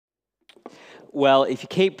Well, if you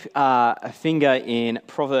keep a finger in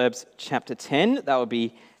Proverbs chapter 10, that would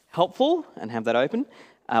be helpful, and have that open.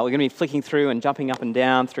 We're going to be flicking through and jumping up and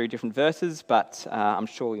down through different verses, but I'm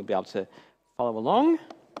sure you'll be able to follow along.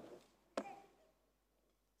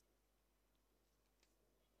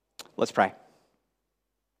 Let's pray.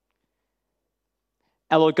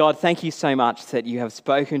 Our Lord God, thank you so much that you have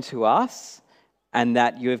spoken to us and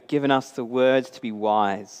that you have given us the words to be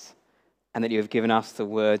wise and that you have given us the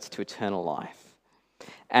words to eternal life.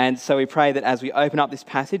 And so we pray that as we open up this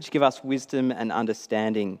passage, give us wisdom and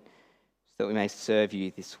understanding so that we may serve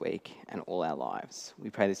you this week and all our lives. We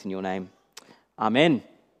pray this in your name. Amen.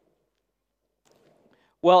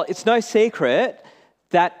 Well, it's no secret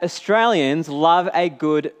that Australians love a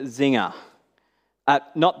good zinger.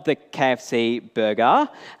 Not the KFC burger.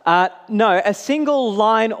 No, a single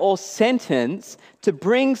line or sentence to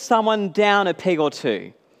bring someone down a peg or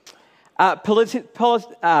two.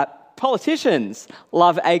 Politicians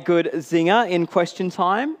love a good zinger in question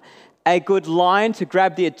time, a good line to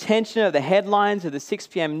grab the attention of the headlines of the 6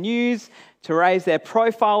 p.m. news, to raise their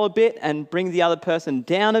profile a bit and bring the other person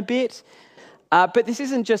down a bit. But this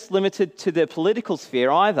isn't just limited to the political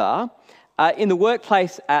sphere either. In the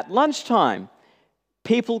workplace at lunchtime,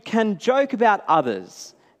 people can joke about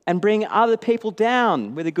others and bring other people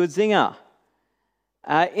down with a good zinger.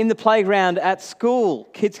 In the playground at school,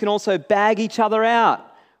 kids can also bag each other out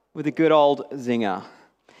with a good old zinger.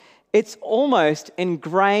 It's almost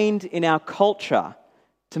ingrained in our culture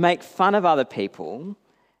to make fun of other people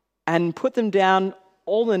and put them down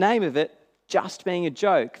all in the name of it just being a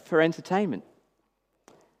joke for entertainment.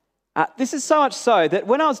 This is so much so that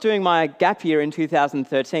when I was doing my gap year in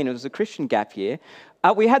 2013, it was a Christian gap year,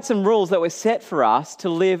 we had some rules that were set for us to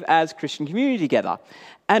live as Christian community together.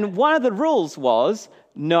 And one of the rules was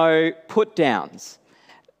no put-downs.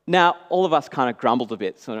 Now, all of us kind of grumbled a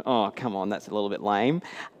bit, sort of, oh, come on, that's a little bit lame.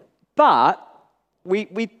 But we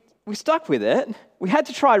stuck with it. We had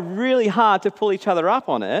to try really hard to pull each other up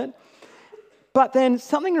on it. But then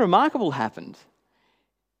something remarkable happened.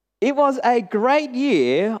 It was a great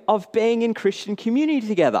year of being in Christian community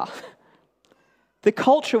together. The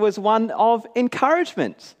culture was one of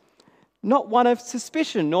encouragement, not one of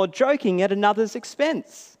suspicion or joking at another's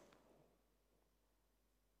expense.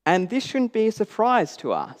 And this shouldn't be a surprise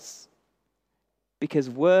to us, because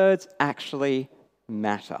words actually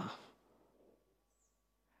matter.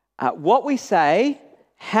 What we say,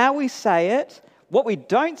 how we say it, what we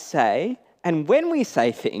don't say, and when we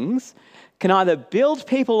say things can either build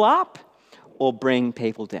people up or bring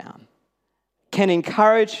people down, can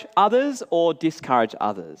encourage others or discourage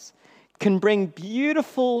others, can bring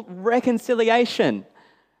beautiful reconciliation,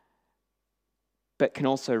 but can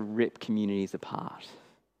also rip communities apart.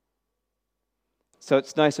 So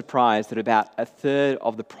it's no surprise that about a third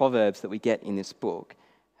of the proverbs that we get in this book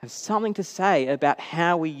have something to say about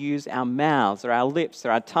how we use our mouths or our lips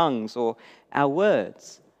or our tongues or our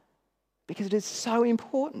words, because it is so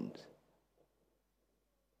important.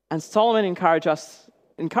 And Solomon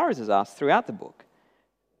encourages us throughout the book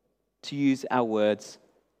to use our words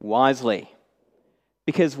wisely,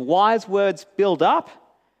 because wise words build up,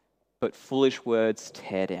 but foolish words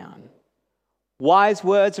tear down. Wise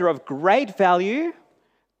words are of great value,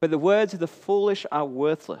 but the words of the foolish are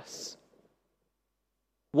worthless.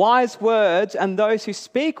 Wise words and those who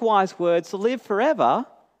speak wise words live forever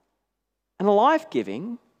and are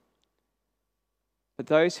life-giving, but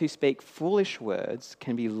those who speak foolish words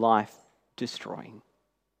can be life-destroying.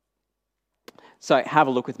 So have a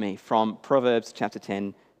look with me from Proverbs chapter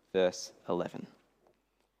 10, verse 11.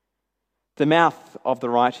 The mouth of the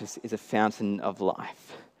righteous is a fountain of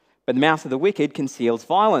life, but the mouth of the wicked conceals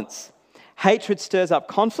violence. Hatred stirs up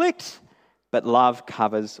conflict, but love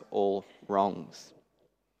covers all wrongs.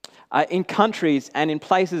 In countries and in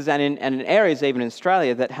places and in areas, even in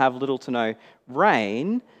Australia, that have little to no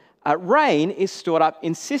rain, rain is stored up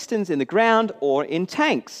in cisterns in the ground or in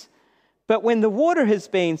tanks. But when the water has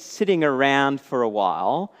been sitting around for a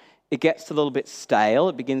while, it gets a little bit stale,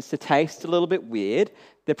 it begins to taste a little bit weird.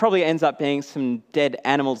 There probably ends up being some dead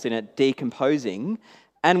animals in it decomposing.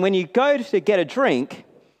 And when you go to get a drink,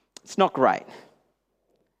 it's not great.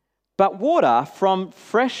 But water from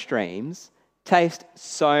fresh streams tastes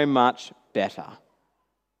so much better.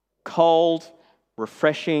 Cold,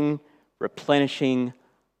 refreshing, replenishing,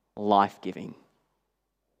 life-giving.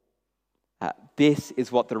 This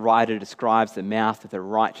is what the writer describes the mouth of the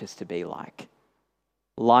righteous to be like.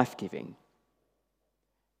 Life-giving.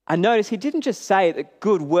 And notice he didn't just say that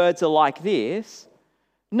good words are like this.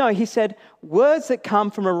 No, he said words that come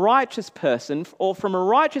from a righteous person or from a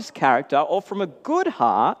righteous character or from a good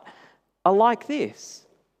heart are like this.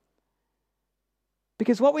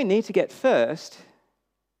 Because what we need to get first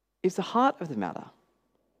is the heart of the matter.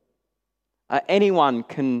 Anyone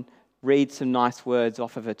can read some nice words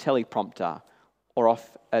off of a teleprompter or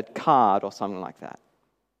off a card or something like that.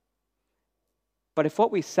 But if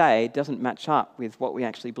what we say doesn't match up with what we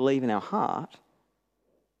actually believe in our heart,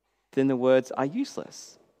 then the words are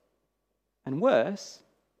useless. And worse,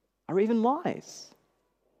 are even lies.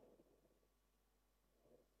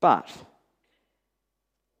 But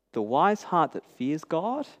the wise heart that fears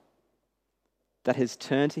God, that has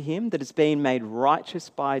turned to him, that has been made righteous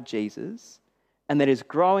by Jesus, and that is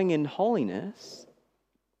growing in holiness,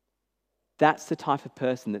 that's the type of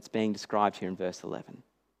person that's being described here in verse 11.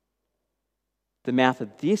 The mouth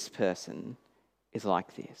of this person is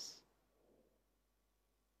like this.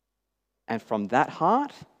 And from that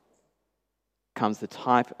heart comes the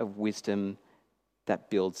type of wisdom that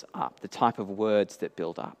builds up, the type of words that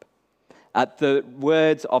build up. The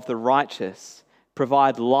words of the righteous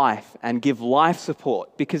provide life and give life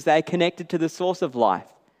support because they're connected to the source of life,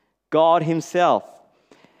 God himself.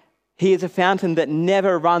 He is a fountain that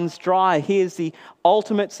never runs dry. He is the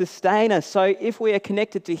ultimate sustainer. So if we are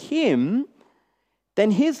connected to him,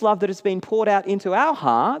 then his love that has been poured out into our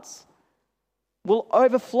hearts will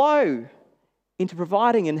overflow into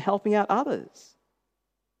providing and helping out others.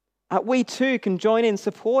 We too can join in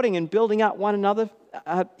supporting and building up one another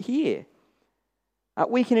here.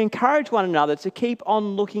 We can encourage one another to keep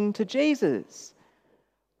on looking to Jesus.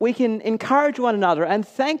 We can encourage one another and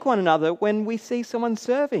thank one another when we see someone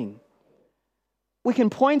serving. We can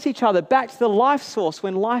point each other back to the life source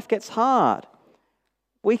when life gets hard.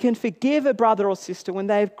 We can forgive a brother or sister when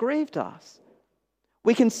they have grieved us.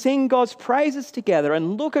 We can sing God's praises together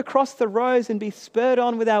and look across the rows and be spurred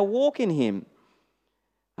on with our walk in him.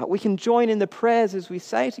 We can join in the prayers as we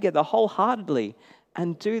say together wholeheartedly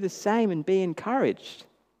and do the same and be encouraged.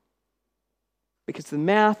 Because the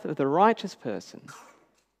mouth of the righteous person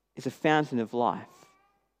is a fountain of life.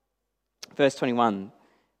 Verse 21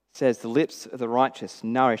 says, "The lips of the righteous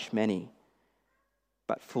nourish many,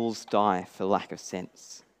 but fools die for lack of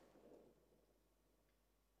sense."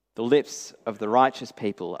 The lips of the righteous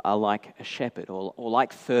people are like a shepherd or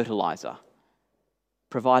like fertilizer,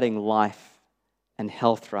 providing life and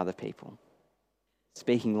health for other people,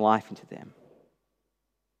 speaking life into them,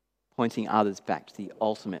 pointing others back to the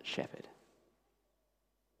ultimate shepherd.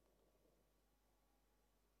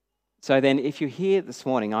 So then, if you're here this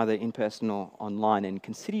morning, either in person or online, and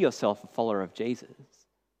consider yourself a follower of Jesus,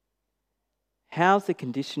 how's the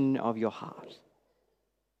condition of your heart?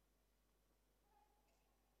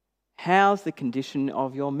 How's the condition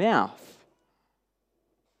of your mouth?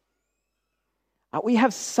 We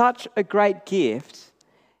have such a great gift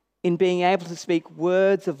in being able to speak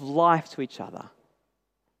words of life to each other.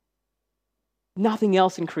 Nothing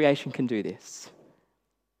else in creation can do this.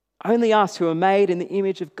 Only us who are made in the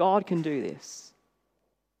image of God can do this.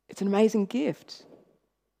 It's an amazing gift.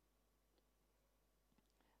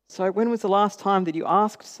 So when was the last time that you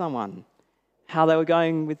asked someone how they were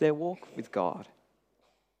going with their walk with God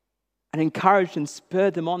and encouraged and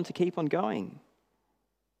spurred them on to keep on going?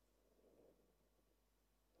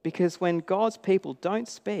 Because when God's people don't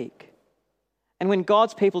speak and when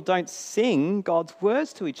God's people don't sing God's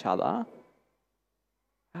words to each other,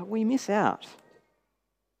 we miss out.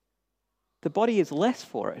 The body is less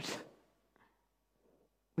for it.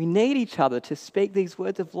 We need each other to speak these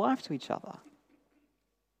words of life to each other.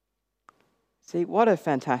 See, what a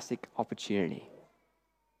fantastic opportunity.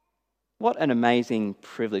 What an amazing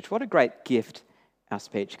privilege. What a great gift our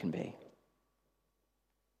speech can be.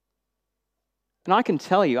 And I can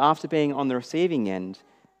tell you, after being on the receiving end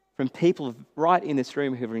from people right in this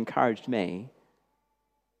room who have encouraged me,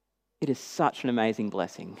 it is such an amazing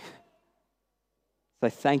blessing. So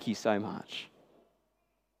thank you so much.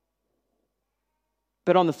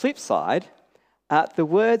 But on the flip side, the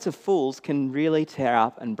words of fools can really tear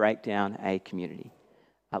up and break down a community.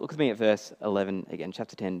 Look with me at verse 11 again,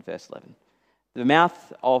 chapter 10, verse 11. The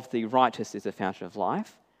mouth of the righteous is a fountain of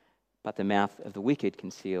life, but the mouth of the wicked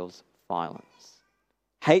conceals violence.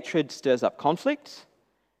 Hatred stirs up conflict,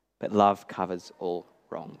 but love covers all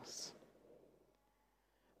wrongs.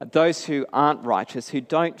 Those who aren't righteous, who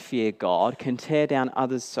don't fear God, can tear down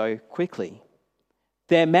others so quickly.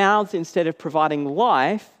 Their mouths, instead of providing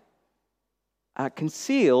life,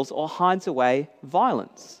 conceals or hides away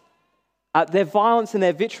violence. Their violence and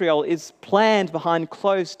their vitriol is planned behind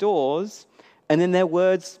closed doors, and then their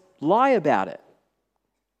words lie about it.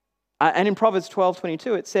 And in Proverbs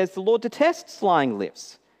 12:22, it says, "The Lord detests lying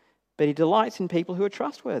lips, but he delights in people who are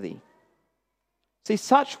trustworthy." See,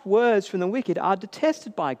 such words from the wicked are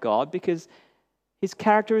detested by God because his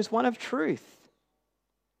character is one of truth.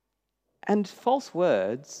 And false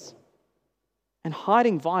words and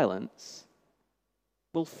hiding violence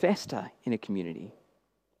will fester in a community.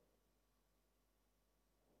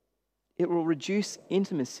 It will reduce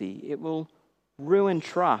intimacy. It will ruin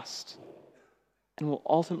trust and will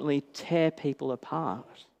ultimately tear people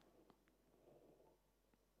apart.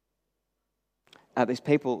 These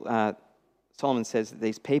people, Solomon says that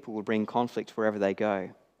these people will bring conflict wherever they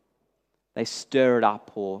go. They stir it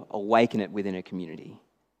up or awaken it within a community.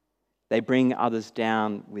 They bring others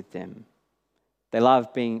down with them. They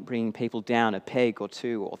love bringing people down a peg or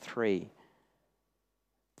two or three.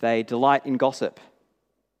 They delight in gossip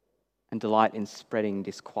and delight in spreading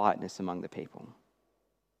disquietness among the people.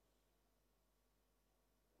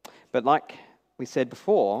 But like we said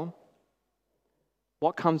before,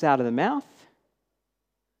 what comes out of the mouth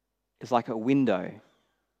is like a window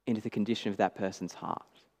into the condition of that person's heart.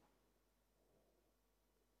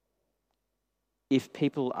 If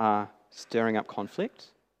people are stirring up conflict,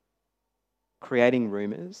 creating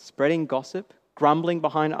rumours, spreading gossip, grumbling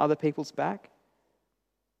behind other people's back,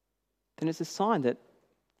 then it's a sign that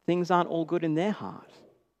things aren't all good in their heart,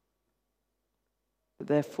 that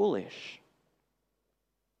they're foolish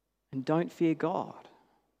and don't fear God.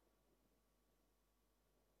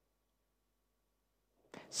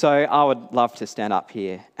 So I would love to stand up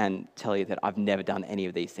here and tell you that I've never done any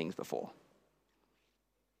of these things before.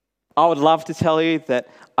 I would love to tell you that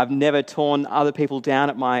I've never torn other people down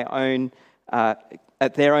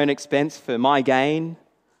at their own expense for my gain.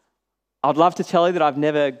 I'd love to tell you that I've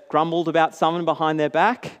never grumbled about someone behind their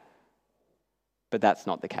back, but that's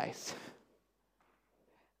not the case.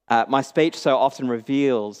 My speech so often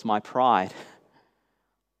reveals my pride.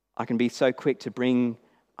 I can be so quick to bring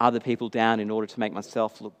other people down in order to make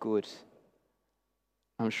myself look good.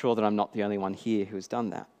 I'm sure that I'm not the only one here who has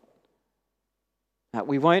done that.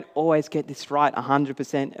 We won't always get this right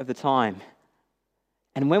 100% of the time.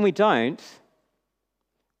 And when we don't,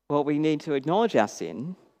 well, we need to acknowledge our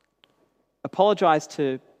sin, apologise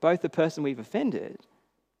to both the person we've offended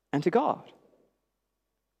and to God.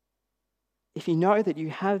 If you know that you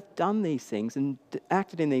have done these things and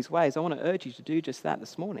acted in these ways, I want to urge you to do just that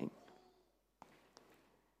this morning.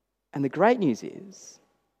 And the great news is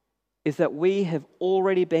that we have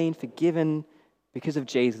already been forgiven because of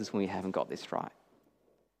Jesus when we haven't got this right.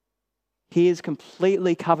 He has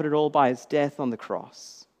completely covered it all by his death on the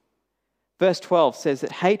cross. Verse 12 says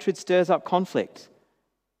that hatred stirs up conflict,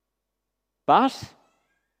 but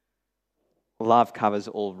love covers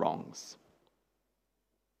all wrongs.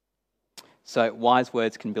 So wise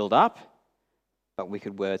words can build up, but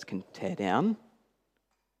wicked words can tear down.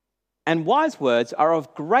 And wise words are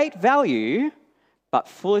of great value, but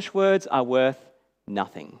foolish words are worth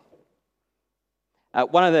nothing.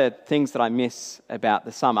 One of the things that I miss about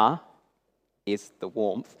the summer is the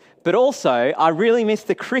warmth, but also I really miss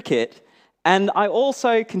the cricket, and I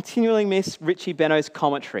also continually miss Richie Benaud's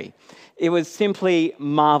commentary. It was simply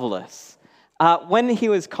marvellous. When he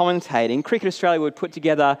was commentating, Cricket Australia would put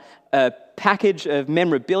together a package of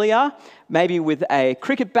memorabilia, maybe with a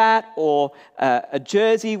cricket bat or a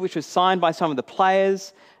jersey which was signed by some of the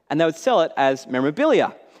players, and they would sell it as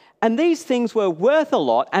memorabilia. And these things were worth a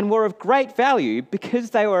lot and were of great value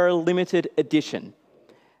because they were a limited edition.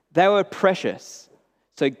 They were precious.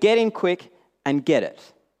 So get in quick and get it.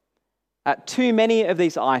 Too many of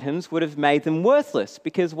these items would have made them worthless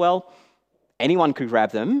because, well, anyone could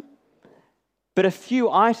grab them. But a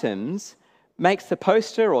few items makes the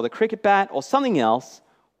poster or the cricket bat or something else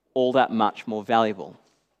all that much more valuable.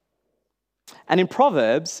 And in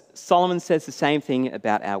Proverbs, Solomon says the same thing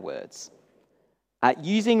about our words.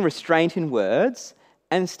 Using restraint in words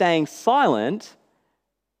and staying silent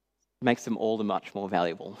makes them all the much more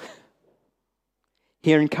valuable.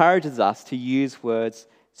 He encourages us to use words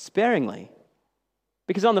sparingly.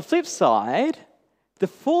 Because on the flip side, the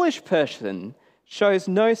foolish person shows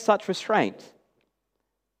no such restraint.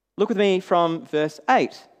 Look with me from verse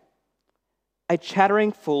 8. A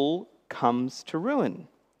chattering fool comes to ruin.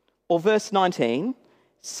 Or verse 19,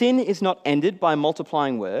 sin is not ended by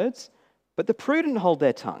multiplying words, but the prudent hold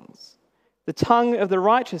their tongues. The tongue of the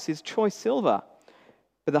righteous is choice silver,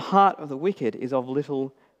 but the heart of the wicked is of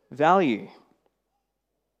little value.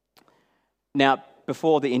 Now,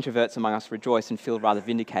 before the introverts among us rejoice and feel rather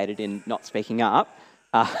vindicated in not speaking up,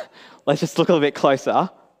 let's just look a little bit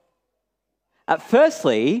closer.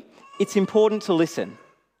 Firstly, it's important to listen.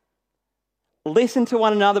 Listen to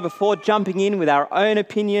one another before jumping in with our own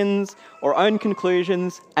opinions or own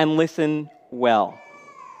conclusions, and listen well.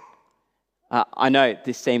 I know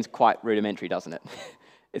this seems quite rudimentary, doesn't it?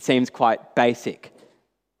 It seems quite basic,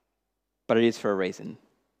 but it is for a reason.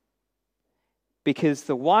 Because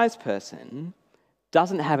the wise person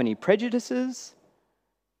doesn't have any prejudices,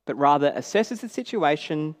 but rather assesses the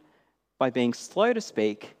situation by being slow to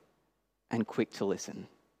speak and quick to listen.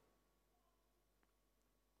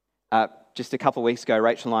 Just a couple of weeks ago,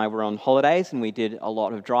 Rachel and I were on holidays and we did a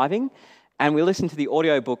lot of driving, and we listened to the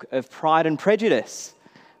audiobook of Pride and Prejudice.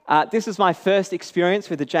 This is my first experience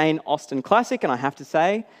with the Jane Austen classic, and I have to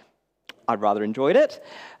say, I'd rather enjoyed it.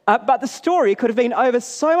 But the story could have been over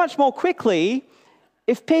so much more quickly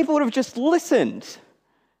if people would have just listened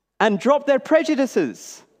and dropped their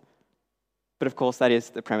prejudices. But of course, that is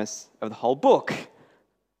the premise of the whole book.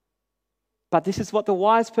 But this is what the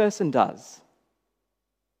wise person does.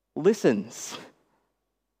 Listens.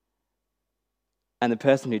 And the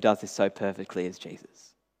person who does this so perfectly is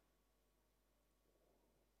Jesus.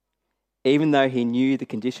 Even though he knew the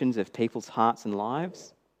conditions of people's hearts and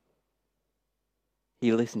lives,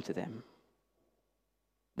 he listened to them,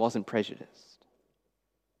 wasn't prejudiced.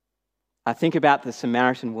 I think about the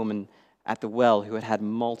Samaritan woman at the well who had had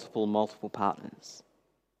multiple partners.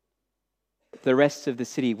 The rest of the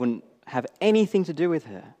city wouldn't have anything to do with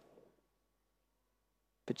her.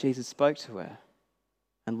 But Jesus spoke to her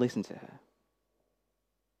and listened to her.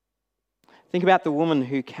 Think about the woman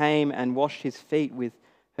who came and washed his feet with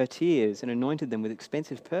her tears and anointed them with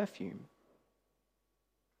expensive perfume.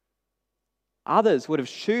 Others would have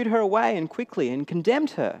shooed her away and quickly and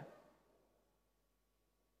condemned her.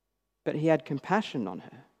 But he had compassion on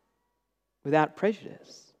her without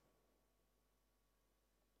prejudice.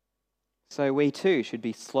 So we too should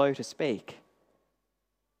be slow to speak,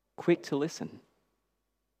 quick to listen,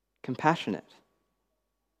 compassionate,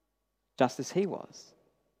 just as he was.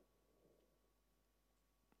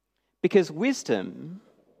 Because wisdom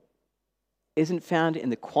isn't found in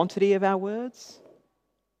the quantity of our words,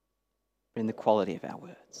 but in the quality of our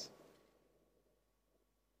words.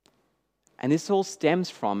 And this all stems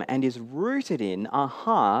from and is rooted in a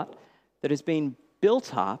heart that has been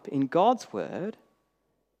built up in God's word,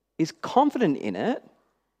 is confident in it,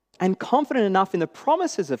 and confident enough in the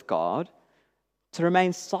promises of God to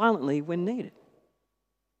remain silently when needed.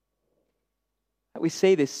 We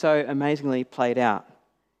see this so amazingly played out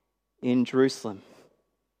in Jerusalem.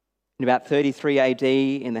 In about 33 AD,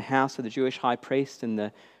 in the house of the Jewish high priest in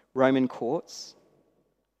the Roman courts,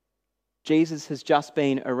 Jesus has just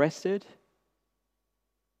been arrested.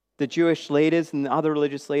 The Jewish leaders and the other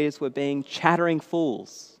religious leaders were being chattering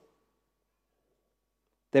fools.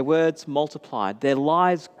 Their words multiplied, their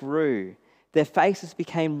lies grew, their faces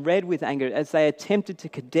became red with anger as they attempted to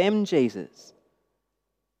condemn Jesus.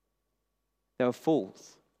 They were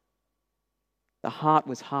fools. The heart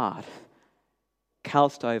was hard,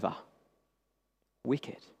 calloused over,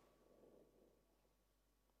 wicked.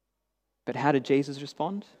 But how did Jesus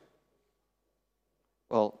respond?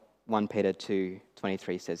 Well, 1 Peter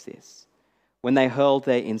 2:23 says this: when they hurled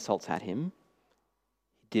their insults at him,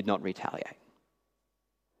 he did not retaliate.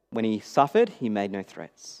 When he suffered, he made no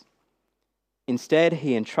threats. Instead,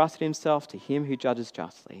 he entrusted himself to him who judges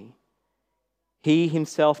justly. He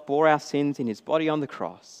himself bore our sins in his body on the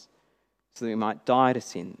cross so that we might die to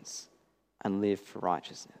sins and live for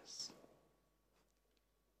righteousness.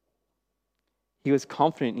 He was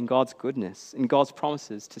confident in God's goodness, in God's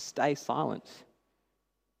promises to stay silent.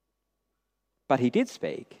 But he did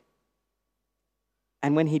speak.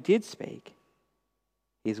 And when he did speak,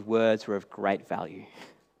 his words were of great value.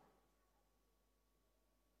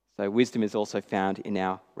 So wisdom is also found in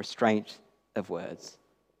our restraint of words.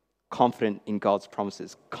 Confident in God's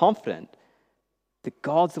promises. Confident that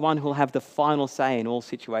God's the one who will have the final say in all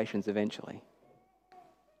situations eventually.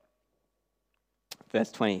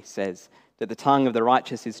 Verse 20 says that the tongue of the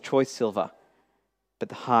righteous is choice silver, but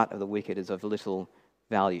the heart of the wicked is of little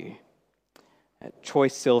value.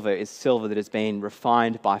 Choice silver is silver that has been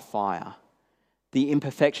refined by fire. The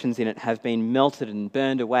imperfections in it have been melted and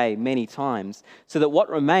burned away many times, so that what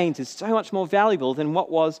remains is so much more valuable than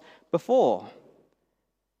what was before.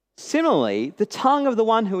 Similarly, the tongue of the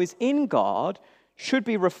one who is in God should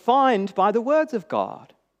be refined by the words of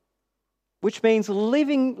God, which means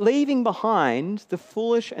leaving behind the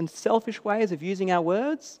foolish and selfish ways of using our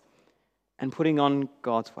words and putting on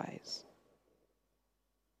God's ways.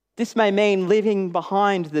 This may mean leaving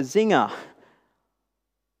behind the zinger,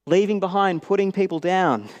 leaving behind putting people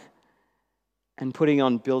down, and putting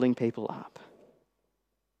on building people up.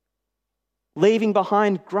 Leaving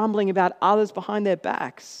behind grumbling about others behind their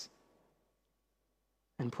backs,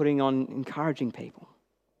 and putting on encouraging people.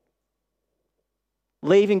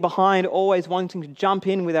 Leaving behind always wanting to jump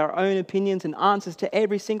in with our own opinions and answers to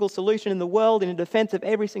every single solution in the world in defense of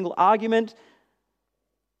every single argument,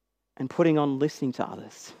 and putting on listening to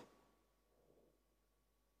others.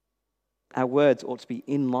 Our words ought to be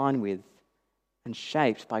in line with and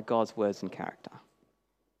shaped by God's words and character.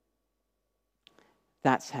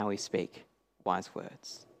 That's how we speak wise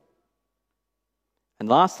words. And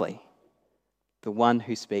lastly, the one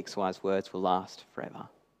who speaks wise words will last forever.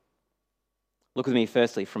 Look with me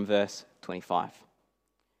firstly from verse 25.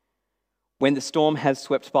 When the storm has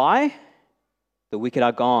swept by, the wicked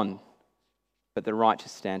are gone, but the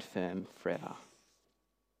righteous stand firm forever.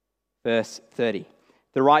 Verse 30.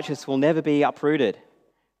 The righteous will never be uprooted,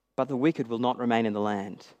 but the wicked will not remain in the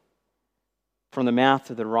land. From the mouth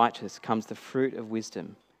of the righteous comes the fruit of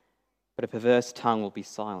wisdom, but a perverse tongue will be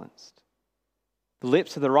silenced. The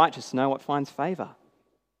lips of the righteous know what finds favour,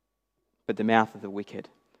 but the mouth of the wicked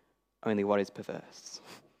only what is perverse.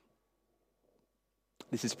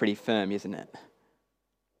 This is pretty firm, isn't it?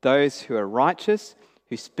 Those who are righteous,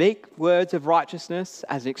 who speak words of righteousness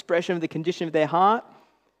as an expression of the condition of their heart,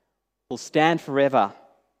 will stand forever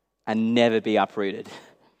and never be uprooted.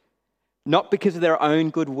 Not because of their own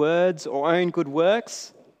good words or own good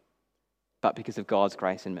works, but because of God's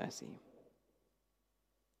grace and mercy.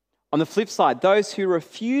 On the flip side, those who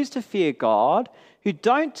refuse to fear God, who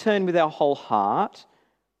don't turn with their whole heart,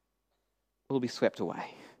 will be swept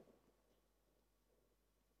away.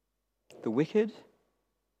 The wicked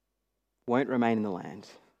won't remain in the land.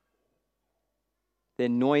 Their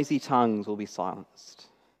noisy tongues will be silenced.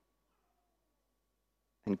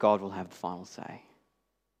 And God will have the final say.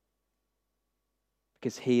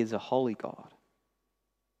 Because he is a holy God.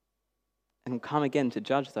 And will come again to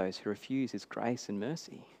judge those who refuse his grace and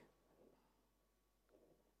mercy.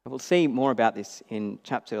 And we'll see more about this in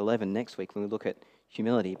chapter 11 next week when we look at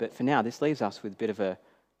humility. But for now, this leaves us with a bit of a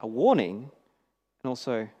warning and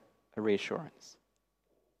also a reassurance.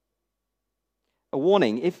 A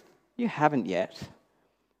warning, if you haven't yet,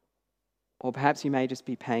 or perhaps you may just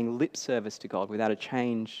be paying lip service to God without a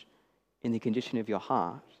change in the condition of your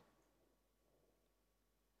heart,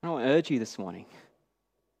 I want to urge you this morning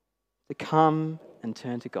to come and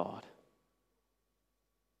turn to God,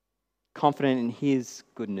 confident in his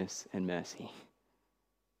goodness and mercy.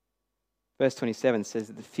 Verse 27 says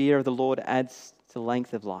that the fear of the Lord adds to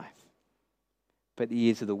length of life, but the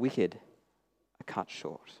years of the wicked are cut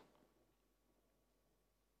short.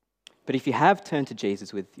 But if you have turned to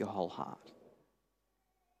Jesus with your whole heart,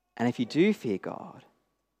 and if you do fear God,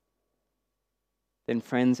 then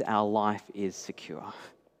friends, our life is secure.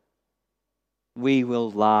 We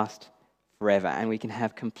will last forever, and we can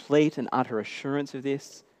have complete and utter assurance of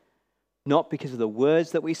this, not because of the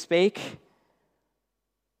words that we speak,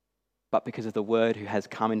 but because of the Word who has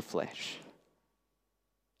come in flesh,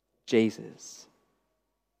 Jesus,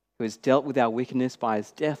 who has dealt with our wickedness by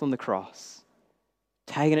his death on the cross,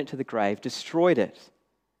 taken it to the grave, destroyed it,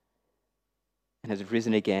 and has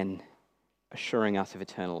risen again, assuring us of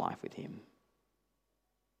eternal life with him.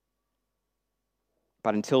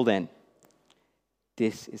 But until then,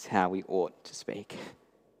 this is how we ought to speak.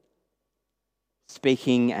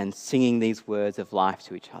 Speaking and singing these words of life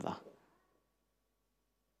to each other.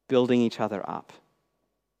 Building each other up.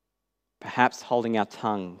 Perhaps holding our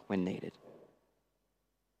tongue when needed.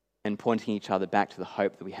 And pointing each other back to the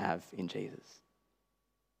hope that we have in Jesus.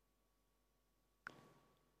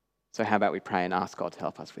 So how about we pray and ask God to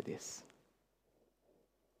help us with this?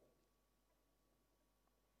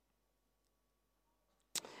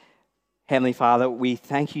 Heavenly Father, we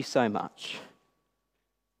thank you so much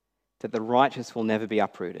that the righteous will never be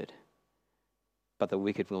uprooted, but the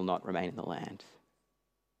wicked will not remain in the land.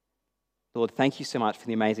 Lord, thank you so much for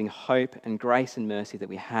the amazing hope and grace and mercy that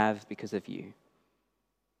we have because of you,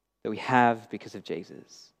 that we have because of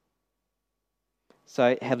Jesus.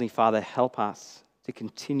 So, Heavenly Father, help us to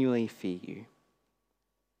continually fear you.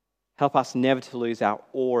 Help us never to lose our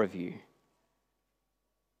awe of you,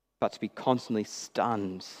 but to be constantly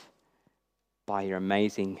stunned by your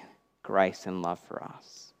amazing grace and love for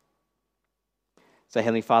us. So,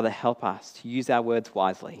 Heavenly Father, help us to use our words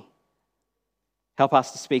wisely. Help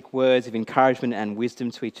us to speak words of encouragement and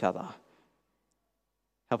wisdom to each other.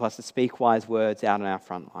 Help us to speak wise words out on our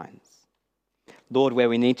front lines. Lord, where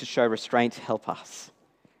we need to show restraint, help us.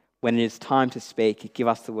 When it is time to speak, give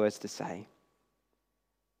us the words to say,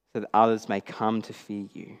 so that others may come to fear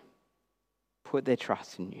you, put their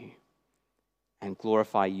trust in you, and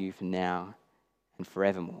glorify you for now and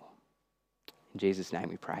forevermore. In Jesus' name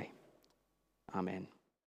we pray. Amen.